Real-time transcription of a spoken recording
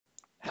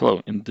Hello,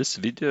 in this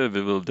video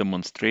we will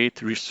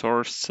demonstrate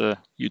resource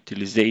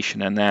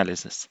utilization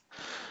analysis.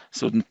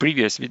 So in the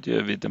previous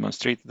video we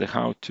demonstrated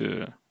how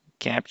to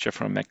capture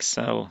from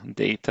Excel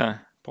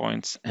data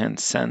points and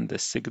send the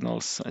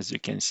signals, as you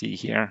can see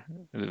here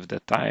with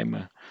the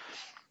time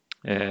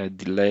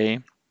delay.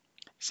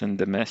 Send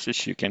the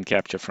message you can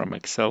capture from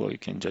Excel, or you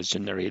can just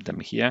generate them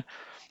here.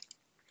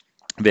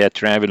 We are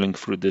traveling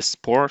through this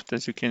port,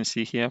 as you can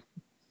see here,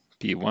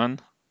 P1.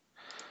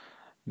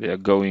 We are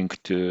going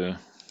to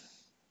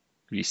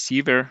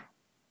receiver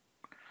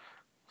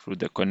through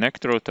the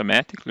connector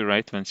automatically,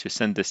 right? Once you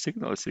send the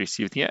signal, it's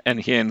received here.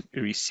 And here in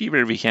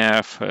receiver, we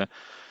have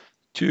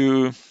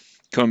two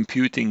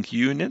computing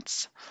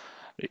units,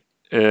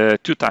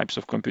 two types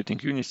of computing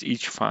units.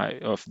 Each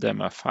five of them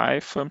are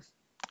 5,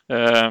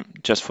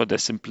 just for the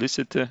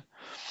simplicity.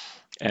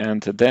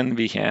 And then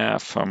we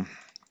have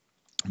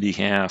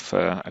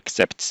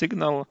accept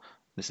signal.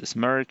 This is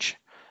merge.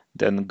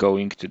 Then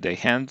going to the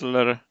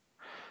handler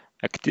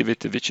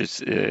activity, which is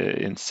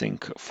in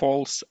sync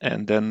false,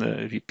 and then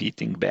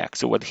repeating back.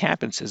 So what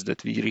happens is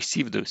that we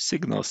receive those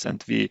signals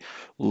and we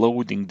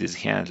loading this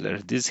handler.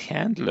 This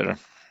handler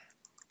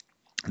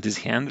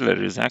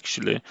is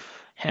actually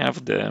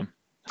have the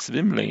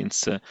swim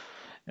lanes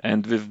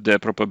and with the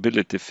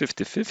probability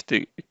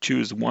 50-50,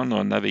 choose one or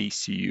another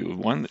ECU.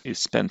 One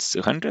spends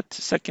 100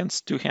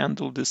 seconds to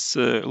handle this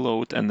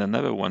load, and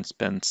another one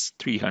spends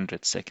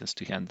 300 seconds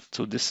to handle.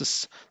 So this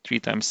is 3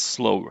 times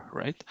slower,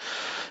 right?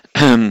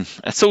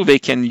 So they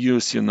can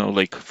use,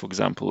 like for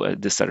example,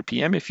 this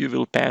RPM. If you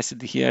will pass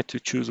it here to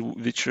choose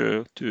which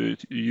to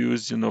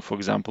use, for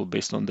example,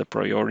 based on the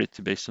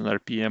priority, based on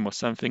RPM or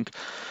something.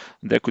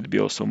 There could be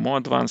also more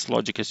advanced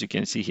logic. As you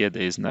can see here,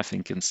 there is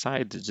nothing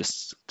inside, it's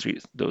just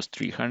those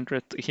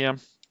 300 here.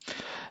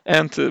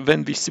 And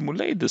when we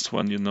simulate this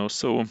one,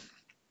 so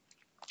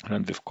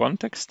run with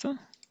context,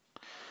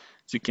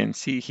 as you can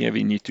see here,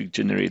 we need to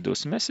generate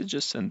those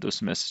messages, and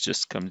those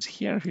messages comes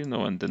here,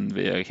 and then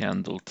they are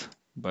handled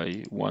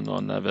by one or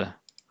another.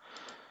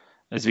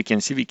 As we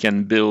can see, we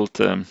can build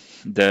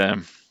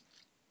the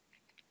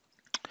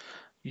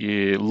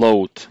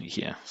load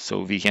here.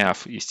 So we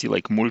have, you see,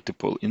 like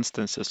multiple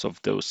instances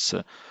of those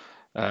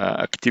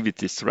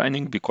activities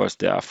running, because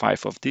there are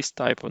 5 of this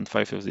type and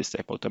 5 of this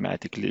type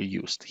automatically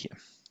used here.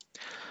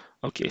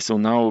 Okay, so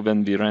now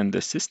when we run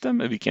the system,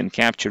 we can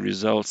capture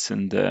results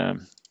in the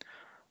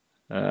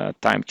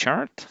time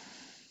chart,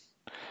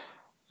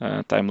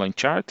 timeline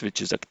chart,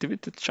 which is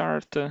activity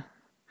chart.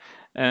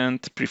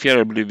 And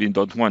preferably we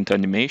don't want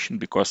animation,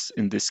 because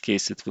in this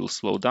case it will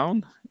slow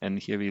down, and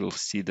here we will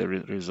see the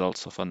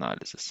results of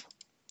analysis.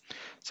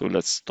 So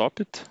let's stop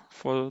it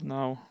for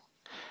now.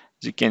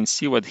 As you can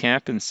see, what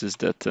happens is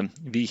that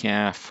we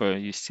have,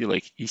 you see,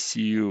 like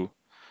ECU,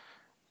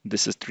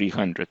 this is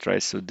 300,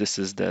 right? So this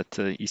is that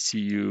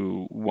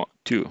ECU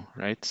 2,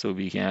 right? So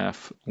we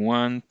have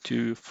 1,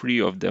 2,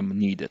 3 of them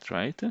needed,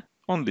 right?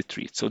 Only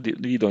 3, so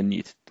we don't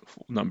need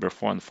number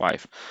 4 and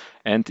 5.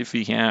 And if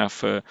we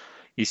have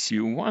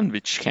ECU 1,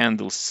 which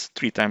handles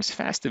 3 times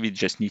faster, we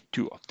just need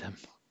 2 of them.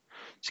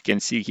 As you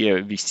can see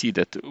here, we see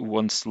that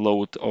once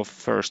load of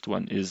first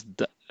one is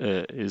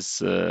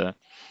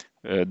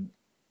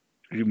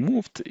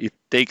removed, it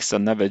takes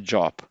another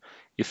job.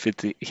 If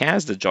it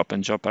has the job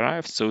and job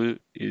arrives, so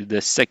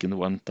the second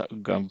one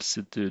comes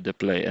into the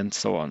play, and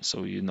so on. So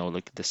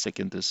like the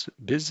second is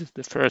busy,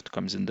 the third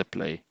comes into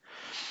play,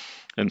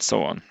 and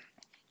so on.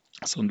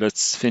 So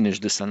let's finish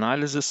this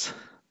analysis.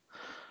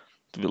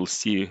 We'll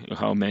see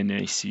how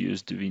many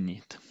ECUs do we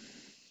need.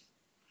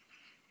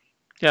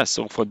 Yeah,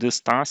 so for this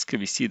task,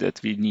 we see that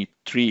we need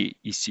 3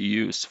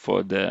 ECUs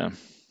for the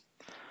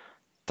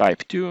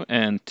type 2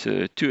 and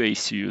 2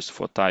 ECUs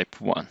for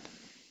type 1.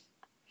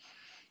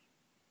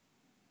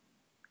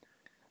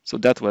 So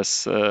that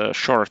was a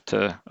short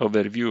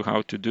overview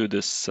how to do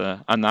this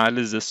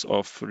analysis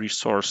of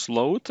resource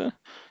load,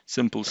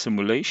 simple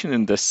simulation.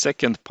 In the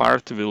second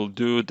part, we'll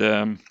do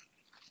the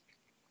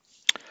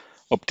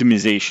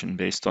optimization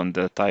based on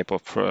the type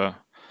of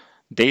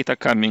data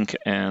coming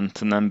and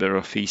number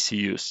of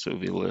ECUs. So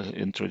we'll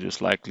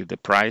introduce likely the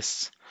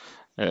price,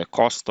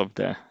 cost of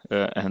the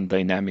and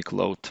dynamic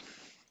load.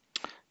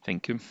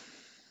 Thank you.